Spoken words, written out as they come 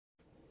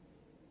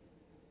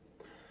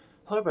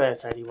Hello everybody,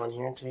 it's 91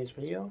 here in today's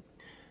video.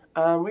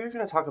 We're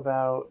going to talk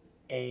about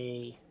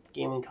a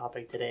gaming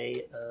topic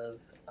today of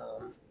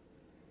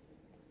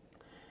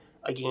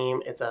a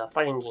game. It's a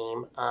fighting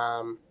game.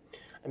 And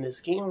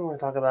this game we're going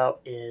to talk about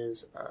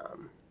is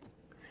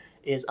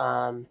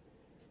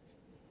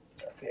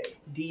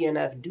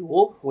DNF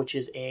Duel, which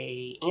is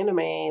a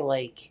anime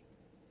like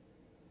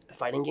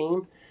fighting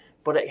game,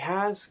 but it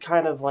has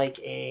kind of like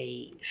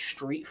a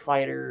Street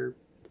Fighter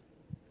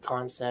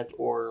concept,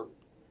 or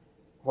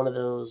one of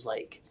those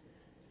like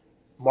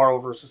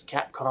Marvel versus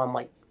Capcom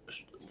like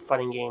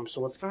fighting games.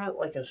 So it's got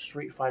like a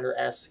Street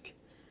Fighter-esque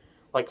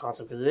like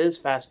concept because it is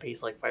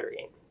fast-paced like fighter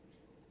game.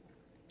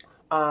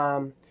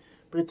 But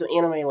it's an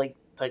anime like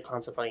type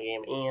concept fighting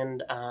game,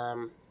 and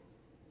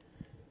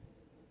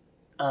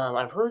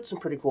I've heard some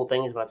pretty cool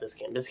things about this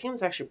game. This game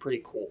is actually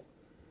pretty cool.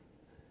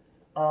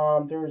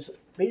 There's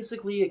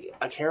basically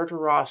a character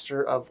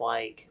roster of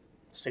like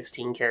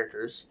 16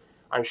 characters.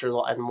 I'm sure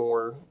they'll add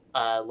more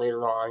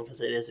later on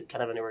because it is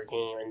kind of a newer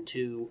game. And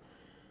two,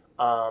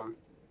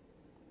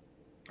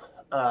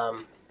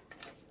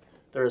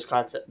 there is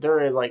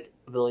like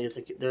abilities.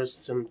 There's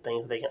some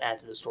things they can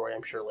add to the story,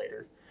 I'm sure,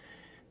 later.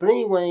 But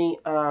anyway,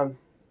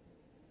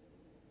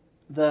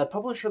 the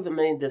publisher that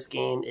made this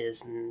game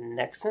is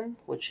Nexon,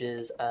 which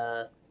is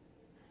I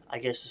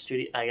guess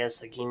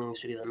the gaming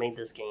studio that made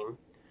this game.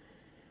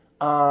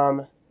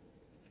 The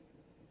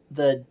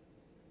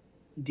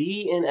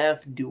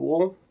DNF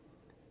Duel,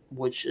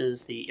 which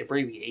is the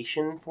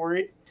abbreviation for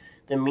it.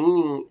 The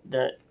meaning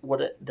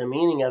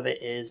of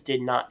it is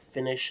did not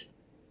finish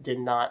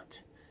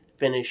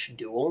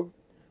duel,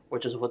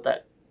 which is what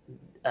that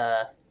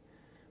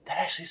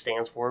actually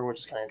stands for, which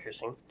is kind of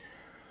interesting.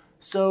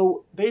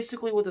 So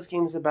basically, what this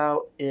game is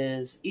about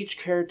is each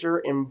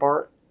character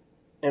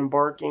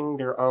embarking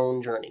their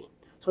own journey.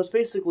 So it's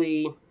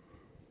basically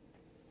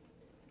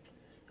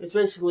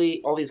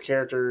all these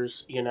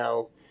characters, you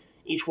know.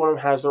 Each one of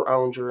them has their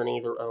own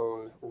journey, their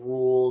own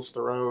rules,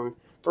 their own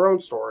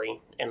story,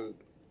 and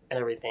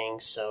everything.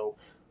 So,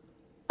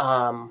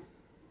 I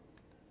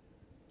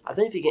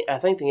think the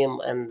game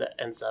and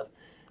stuff.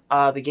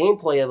 The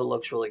gameplay of it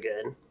looks really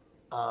good.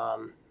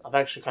 I've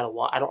actually kind of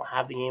I don't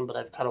have the game, but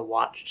I've kind of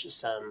watched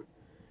some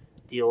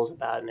deals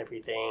about it and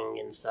everything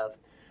and stuff.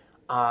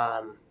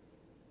 And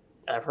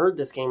I've heard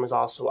this game is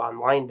also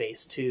online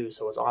based too,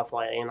 so it's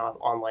offline and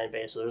online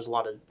based. So there's a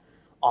lot of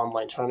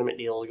online tournament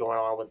deals going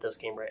on with this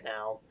game right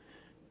now.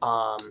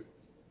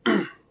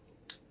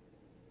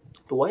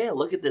 The way I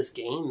look at this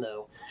game,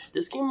 though,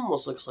 this game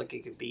almost looks like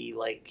it could be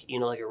like, you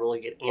know, like a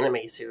really good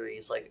anime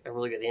series, like a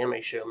really good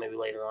anime show maybe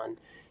later on.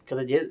 Because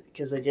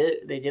they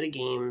did a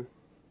game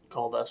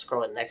called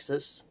Scarlet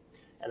Nexus,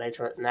 and they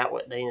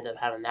ended up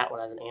having that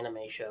one as an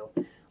anime show.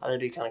 I think it'd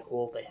be kind of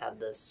cool if they had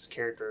this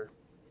character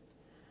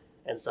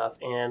and stuff.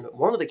 And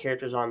one of the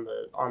characters on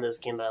this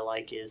game that I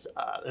like is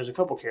there's a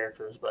couple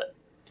characters, but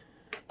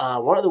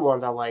one of the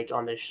ones I like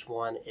on this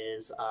one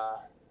is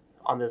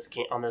on this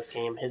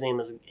game. His name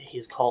is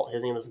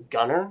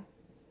Gunner,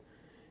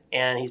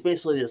 and he's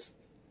basically this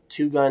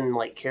two-gun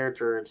like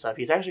character and stuff.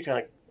 He's actually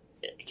kind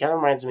of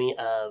reminds me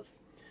of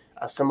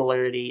a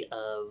similarity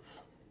of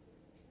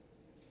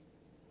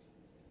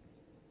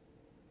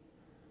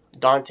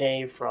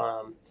Dante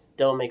from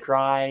Devil May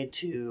Cry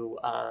to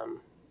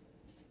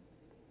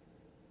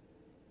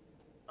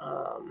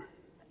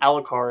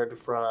Alucard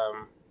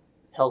from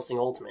Hellsing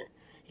Ultimate.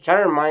 He kind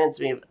of reminds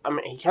me of. I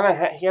mean, he kind of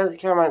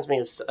reminds me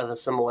of a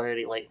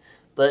similarity, like.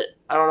 But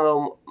I don't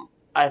know.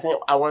 I think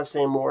I want to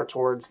say more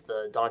towards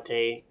the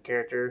Dante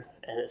character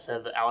instead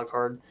of the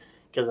Alucard,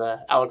 because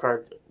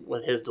Alucard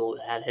with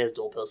had his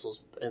dual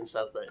pistols and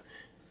stuff.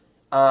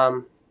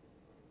 But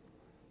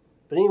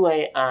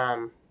anyway,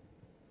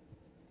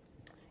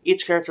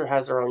 each character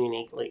has their own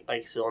unique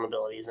like skill and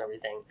abilities and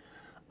everything.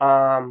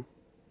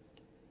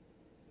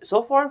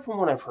 So far from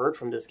what I've heard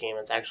from this game,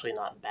 it's actually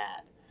not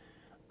bad.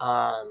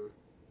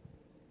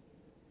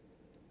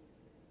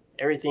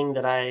 Everything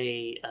that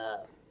I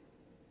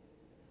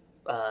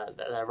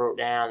wrote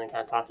down and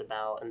kind of talked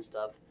about and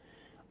stuff.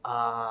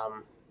 I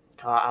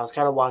was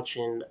kind of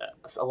watching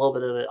a little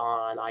bit of it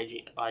on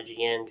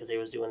IGN because they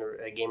was doing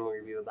a gaming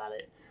review about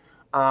it.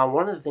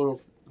 One of the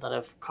things that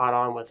I've caught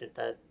on with it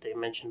that they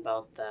mentioned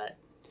about that,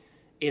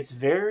 it's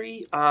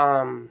very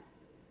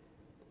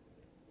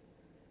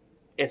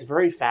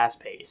fast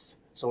paced.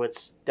 So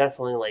it's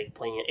definitely like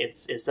playing.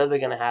 It's definitely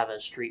going to have a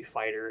Street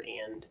Fighter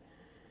and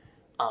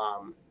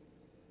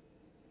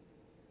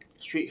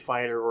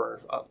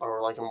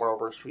or like a Marvel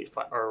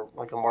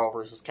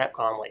versus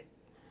Capcom like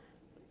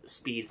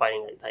speed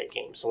fighting type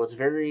game. So it's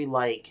very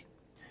like,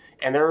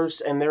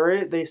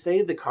 they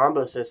say the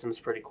combo system's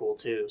pretty cool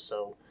too.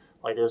 So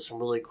like there's some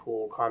really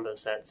cool combo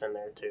sets in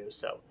there too.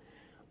 So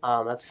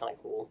that's kind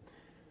of cool.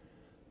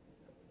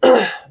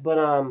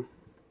 But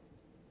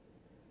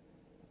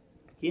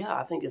yeah,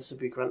 I think this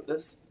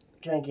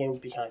kind of game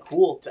would be kind of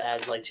cool to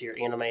add like to your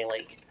anime,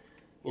 like,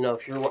 you know,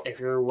 if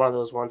you're one of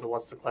those ones that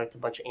wants to collect a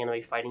bunch of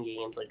anime fighting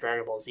games like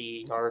Dragon Ball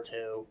Z,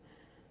 Naruto,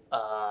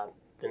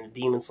 then the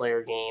Demon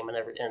Slayer game and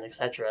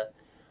etc.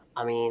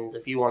 I mean,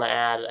 if you want to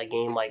add a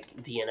game like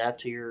DNF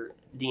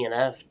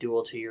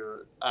duel to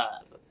your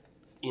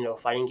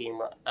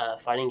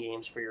fighting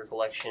games for your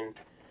collection,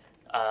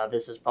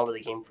 this is probably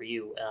the game for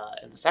you.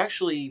 And it's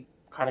actually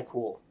kind of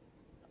cool.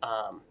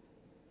 Um,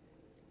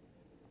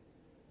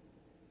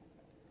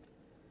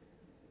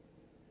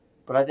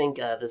 but I think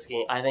I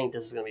think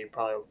this is going to be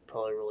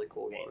probably a really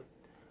cool game.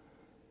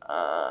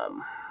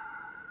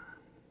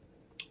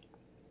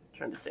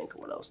 Trying to think of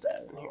what else to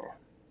add in here.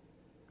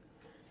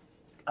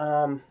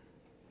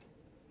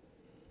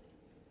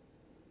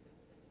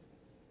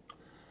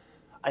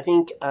 I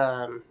think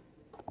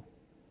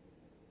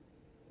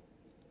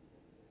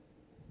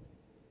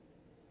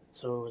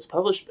so. It's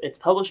published. It's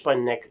published by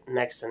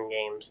Nexon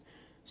Games.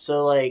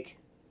 So like,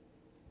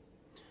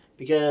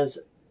 because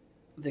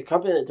the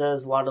company that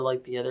does a lot of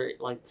like the other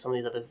like some of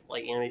these other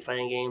like anime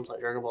fighting games like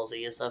Dragon Ball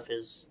Z and stuff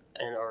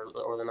or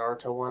the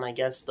Naruto one, I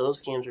guess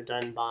those games are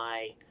done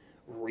by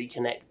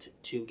Reconnect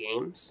 2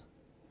 Games,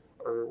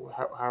 or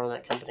however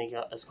that company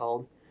is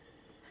called.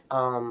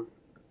 I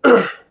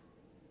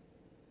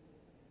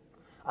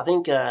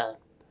think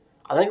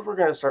we're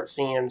gonna start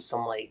seeing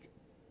some like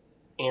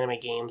anime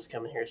games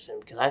coming here soon,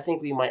 because I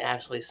think we might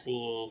actually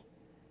see,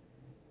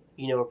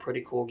 a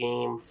pretty cool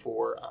game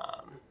for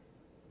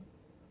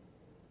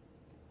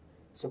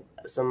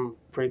some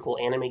pretty cool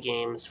anime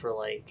games for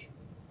like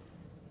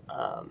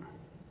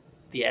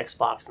the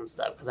Xbox and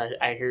stuff, because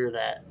I hear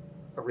that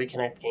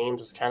Reconnect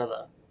Games is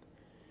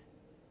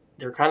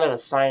they're kind of a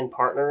signed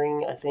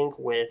partnering, I think,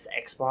 with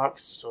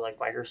Xbox, so like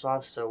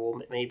Microsoft. So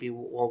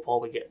we'll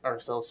probably get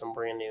ourselves some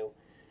brand new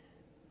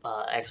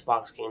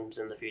Xbox games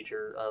in the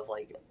future of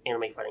like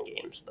anime fighting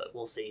games, but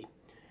we'll see.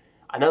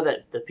 I know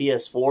that the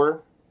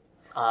PS4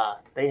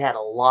 they had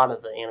a lot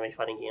of the anime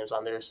fighting games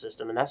on their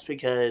system, and that's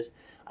because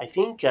I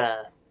think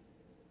a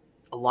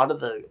lot of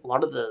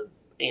the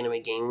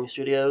anime gaming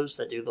studios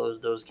that do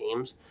those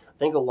games, I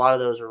think a lot of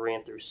those are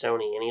ran through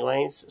Sony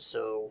anyways,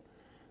 so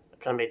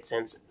it kind of made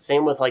sense.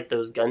 Same with like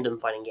those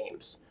Gundam fighting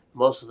games.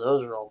 Most of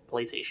those are all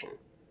PlayStation.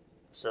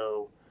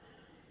 So,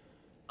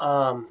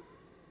 yeah,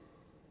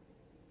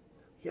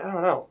 I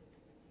don't know.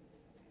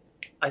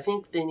 I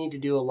think they need to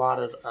do a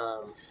lot of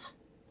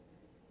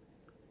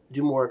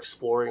do more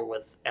exploring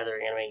with other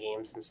anime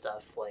games and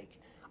stuff. Like,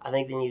 I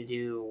think they need to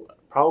do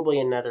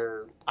probably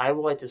another. I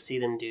would like to see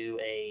them do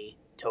a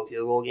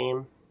Tokyo Ghoul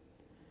game.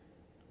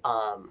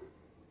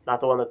 Not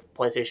the one that the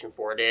PlayStation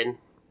 4 did,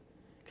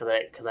 because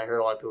I heard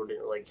a lot of people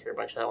didn't really care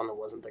much. That one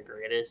wasn't the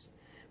greatest.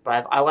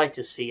 But I like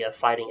to see a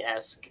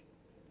fighting-esque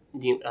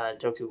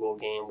Tokyo Ghoul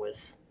game with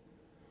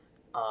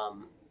for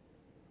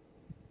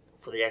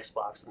the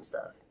Xbox and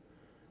stuff.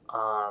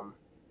 I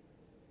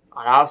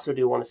also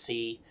do want to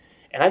see,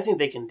 and I think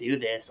they can do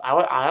this.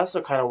 I also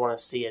kind of want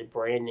to see a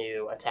brand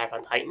new Attack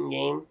on Titan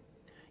game,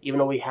 even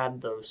though we had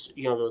those,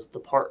 even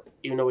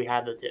though we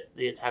had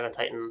the Attack on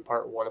Titan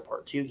Part 1 and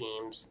Part 2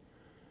 games.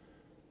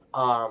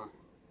 I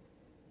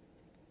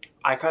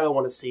kind of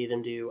want to see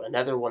them do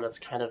another one that's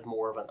kind of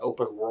more of an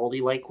open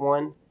worldy like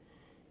one,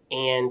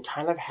 and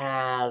kind of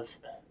have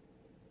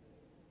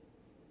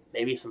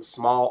maybe some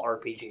small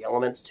RPG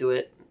elements to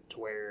it, to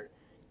where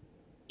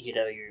you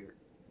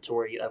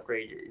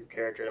upgrade your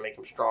character to make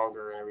him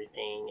stronger and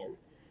everything, and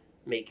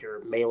make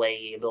your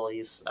melee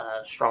abilities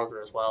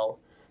stronger as well,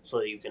 so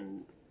that you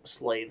can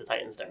slay the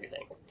Titans and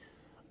everything.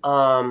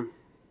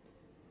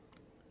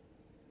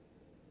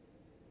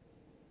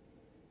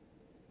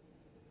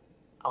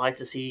 I like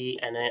to see,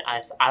 and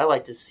I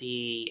like to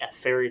see a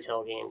fairy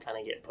tale game kind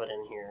of get put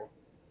in here.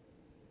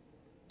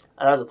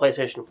 I know the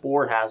PlayStation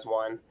 4 has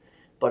one,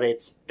 but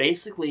it's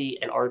basically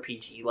an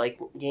RPG-like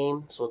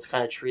game, so it's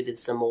kind of treated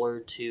similar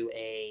to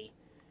a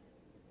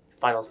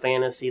Final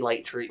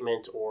Fantasy-like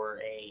treatment, or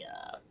a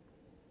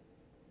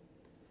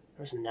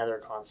there's another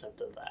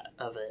concept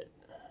of it.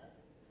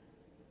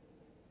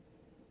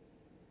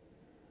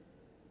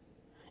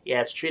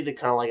 Yeah, it's treated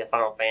kind of like a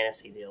Final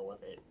Fantasy deal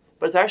with it.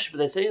 But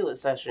they say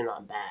it's actually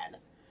not bad.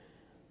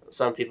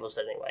 Some people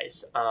said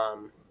anyways.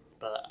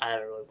 But I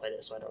haven't really played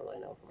it, so I don't really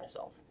know for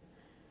myself.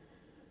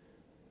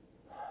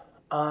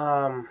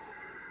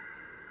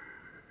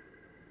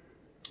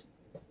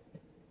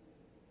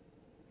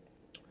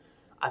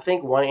 I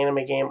think one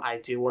anime game I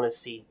do want to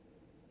see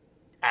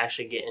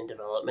actually get in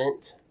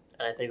development,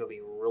 and I think it would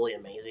be really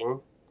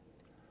amazing.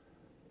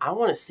 I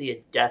want to see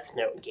a Death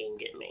Note game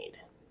get made.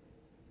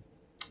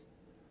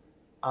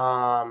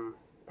 One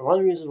of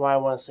the reasons why I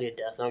want to see a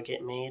Death Note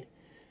get made,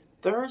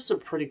 there are some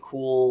pretty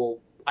cool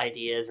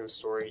ideas and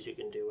stories you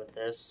can do with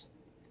this.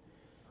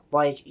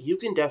 Like, you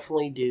can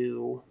definitely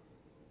do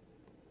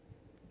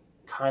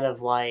kind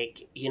of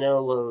like,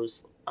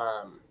 those,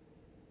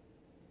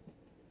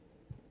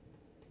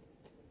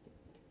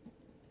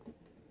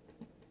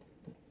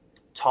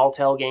 Tall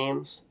Tale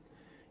games.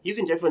 You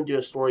can definitely do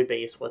a story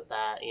base with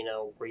that,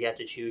 where you have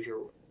to choose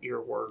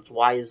your words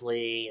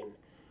wisely and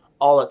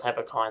all that type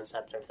of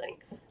concept and everything.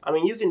 I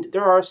mean,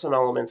 there are some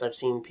elements I've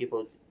seen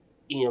people,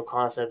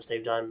 concepts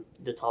they've done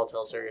the Tall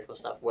Tale series with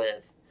stuff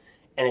with,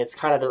 and it's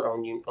kind of their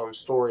own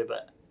story,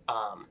 but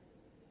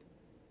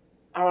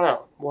I don't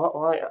know.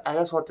 Well, I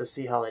just want to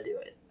see how they do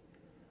it.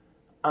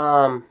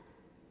 Um,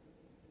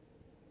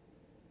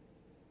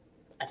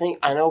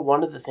 I know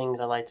one of the things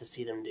I like to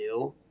see them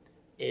do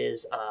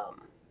is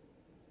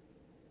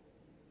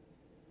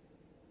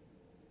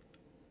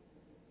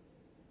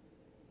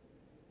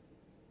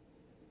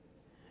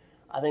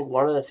I think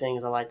one of the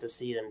things I like to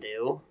see them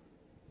do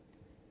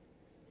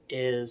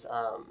is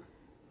kind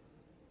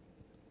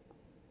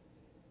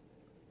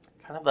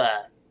of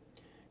a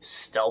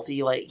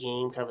stealthy like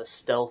game, kind of a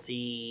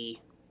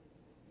stealthy.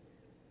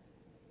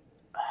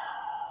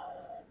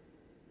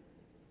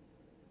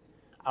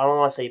 I don't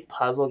want to say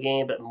puzzle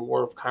game, but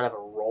more of kind of a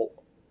role,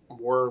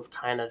 more of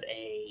kind of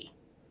a.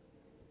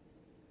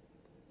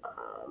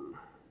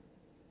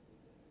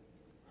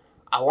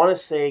 I want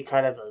to say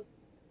kind of a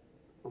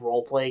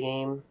role play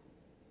game,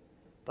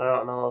 but I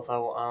don't know if I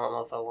don't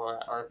know if I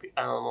want RP.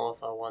 I don't know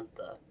if I want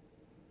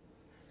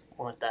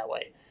it that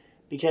way,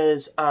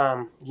 because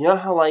you know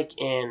how like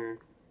in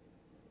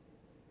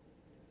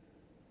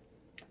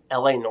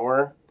LA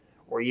Noir,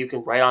 where you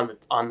can write on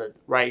the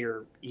write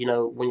your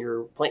when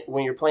you're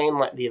playing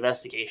like the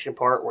investigation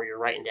part where you're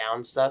writing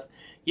down stuff,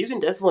 you can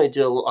definitely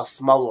do a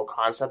small little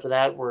concept of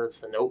that where it's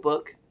the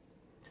notebook,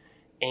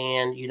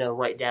 and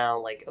write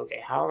down like, okay,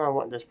 how do I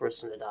want this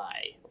person to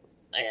die,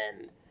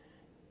 and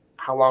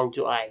how long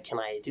can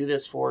I do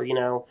this for?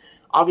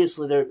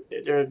 Obviously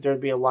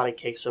there'd be a lot of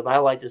kicks, but I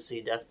like to see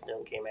a Death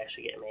Note game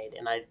actually get made,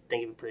 and I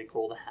think it'd be pretty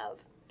cool to have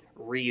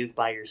Ryuk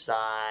by your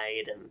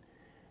side and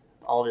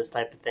all this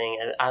type of thing.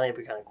 I think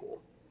it'd be kind of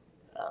cool.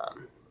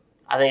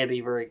 I think it'd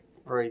be very,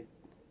 very,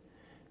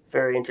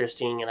 very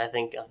interesting, and I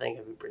think it'd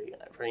be pretty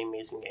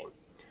amazing game.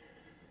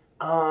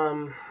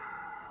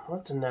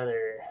 What's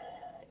another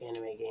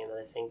anime game that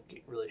I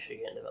think really should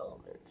get in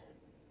development?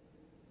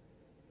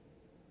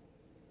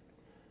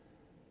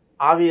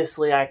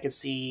 Obviously, I could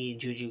see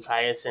Jujutsu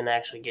Kaisen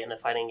actually getting a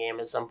fighting game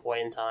at some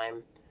point in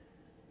time.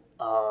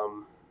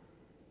 But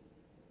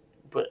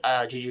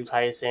Jujutsu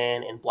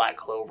Kaisen and Black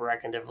Clover, I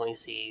can definitely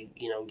see,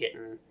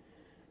 getting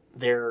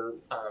their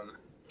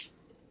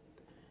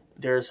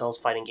themselves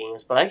fighting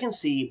games. But I can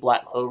see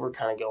Black Clover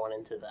kind of going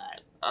into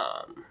that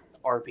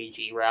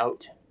RPG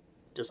route,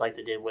 just like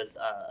they did with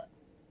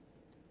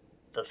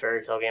the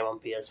Fairy Tail game on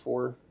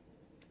PS4.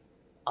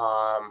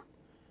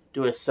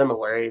 Do a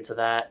similarity to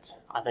that.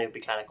 I think it'd be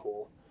kind of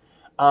cool.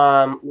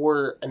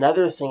 Or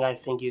another thing I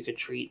think you could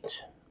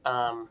treat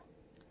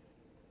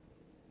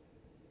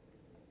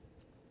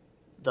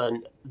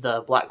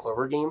the Black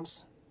Clover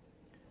games.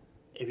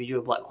 If you do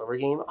a Black Clover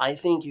game, I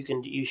think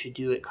you should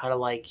do it kind of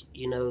like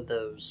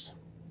those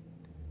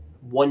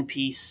One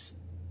Piece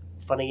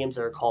funny games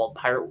that are called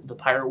the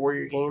Pirate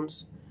Warrior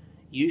games.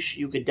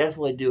 You could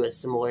definitely do a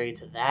similarity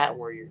to that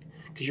where you're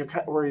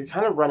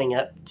kind of running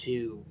up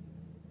to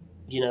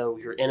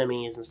your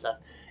enemies and stuff.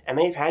 And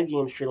they've had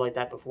games treated like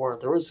that before.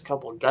 There was a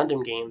couple of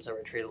Gundam games that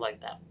were treated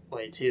like that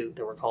way too.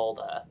 They were called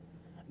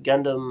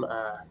Gundam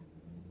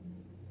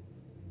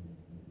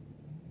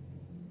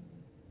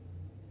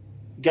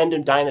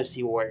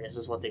Dynasty Warriors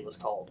is what they was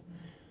called.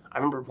 I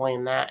remember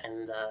playing that,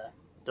 and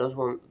those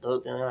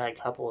they had a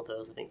couple of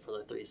those I think for the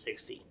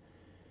 360.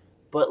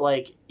 But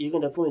like you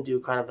can definitely do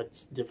kind of a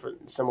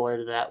different, similar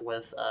to that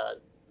with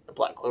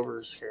Black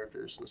Clover's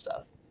characters and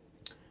stuff.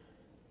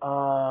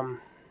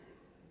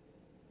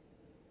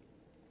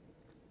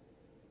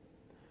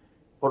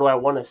 What do I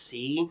want to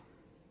see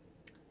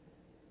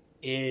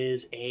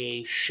is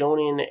a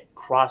shonen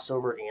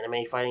crossover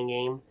anime fighting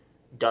game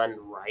done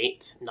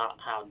right, not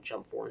how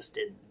Jump Force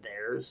did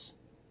theirs.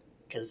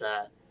 Because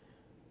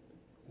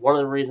one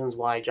of the reasons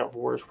why Jump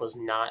Force was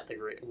not a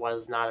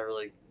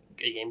really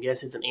good game.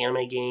 Yes, it's an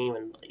anime game,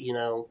 and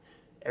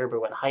everybody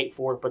went hype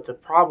for it. But the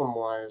problem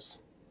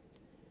was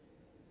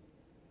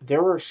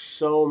there were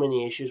so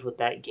many issues with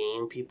that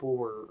game. People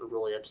were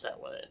really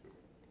upset with it.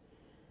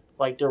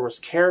 Like, there was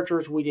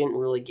characters we didn't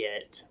really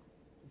get.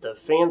 The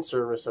fan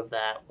service of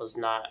that was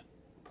not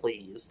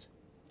pleased.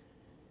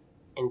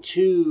 And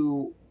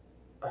two,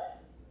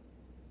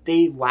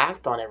 they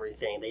lacked on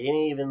everything. They didn't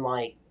even,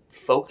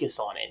 focus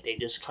on it. They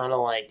just kind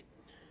of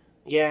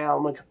yeah,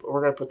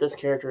 we're going to put this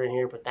character in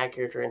here, put that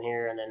character in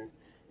here, and then,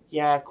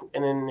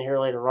 and then here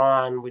later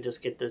on, we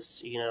just get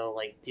this,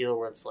 deal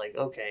where it's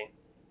okay.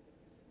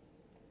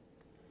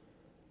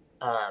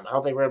 I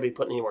don't think we're going to be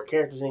putting any more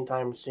characters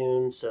anytime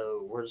soon,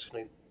 so we're just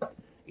going to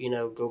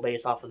go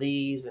based off of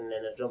these, and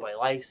then if nobody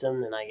likes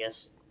them, then I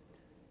guess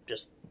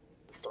just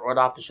throw it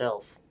off the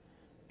shelf.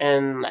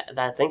 And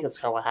I think that's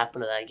kind of what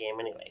happened to that game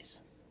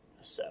anyways.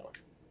 So,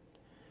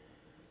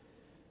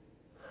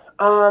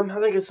 I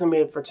think it's going to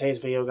be it for today's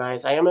video,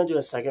 guys. I am going to do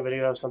a second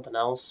video of something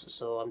else,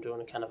 so I'm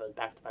doing kind of a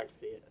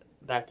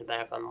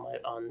back-to-back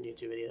on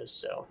YouTube videos,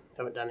 so I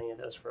haven't done any of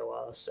those for a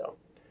while, so.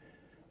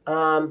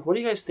 What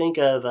do you guys think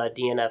of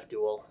DNF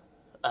Duel,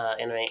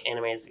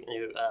 anime's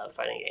new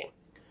fighting game?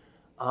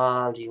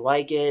 Do you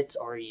like it?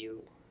 Are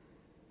you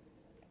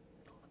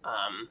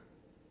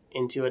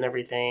into it and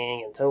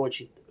everything? And tell me what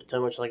you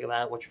like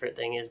about it. What your favorite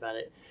thing is about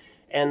it.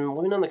 And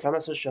let me know in the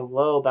comment section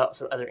below about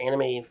some other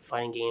anime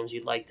fighting games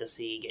you'd like to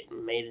see get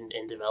made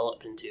and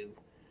developed into,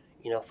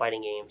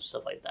 fighting games,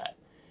 stuff like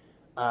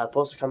that.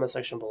 Post a comment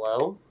section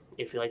below.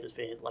 If you like this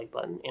video, hit the like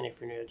button. And if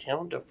you're new to the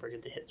channel, don't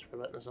forget to hit the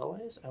subscribe button as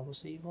always. I will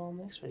see you all in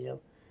the next video.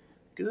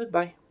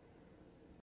 Goodbye.